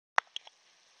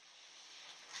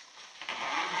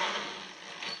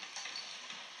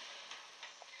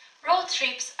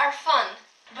trips are fun,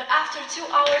 but after 2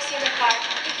 hours in the car,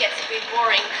 it gets a bit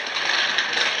boring.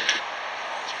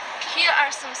 Here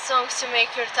are some songs to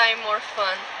make your time more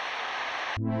fun.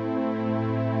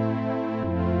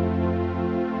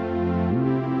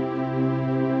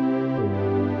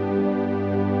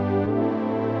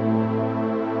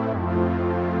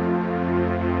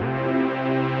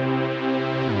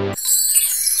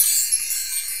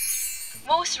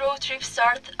 Most road trips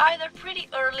start either pretty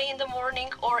early in the morning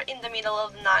or in the middle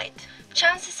of the night.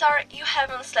 Chances are you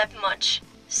haven't slept much.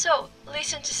 So,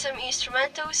 listen to some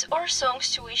instrumentals or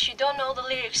songs to which you don't know the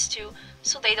lyrics to,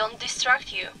 so they don't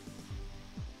distract you.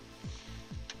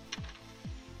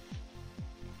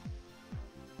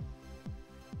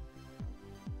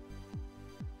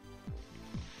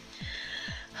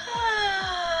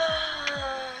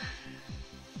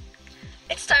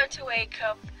 It's time to wake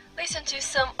up. Listen to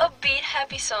some upbeat,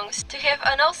 happy songs to have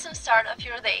an awesome start of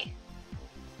your day.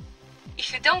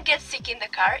 If you don't get sick in the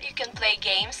car, you can play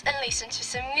games and listen to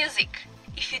some music.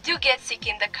 If you do get sick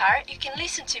in the car, you can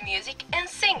listen to music and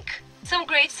sing. Some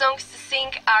great songs to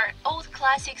sing are old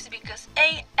classics because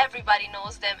A, everybody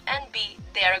knows them, and B,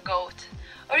 they are gold.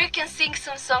 Or you can sing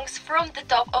some songs from the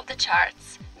top of the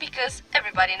charts because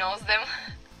everybody knows them.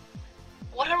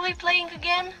 What are we playing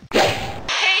again?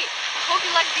 Hey, I hope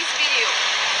you liked this video.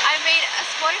 I made a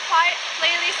Spotify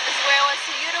playlist as well as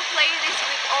a YouTube playlist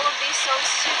with all of these songs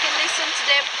so you can listen to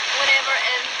them whenever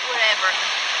and wherever.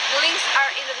 The links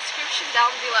are in the description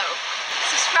down below.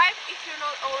 Subscribe if you're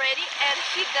not already and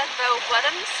hit that bell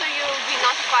button so you'll be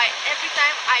notified every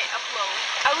time I upload.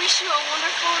 I wish you a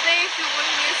wonderful day filled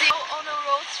with music. Go on a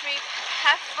road trip,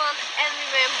 have fun, and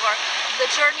remember, the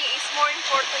journey is more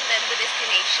important than the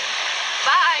destination.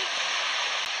 Bye!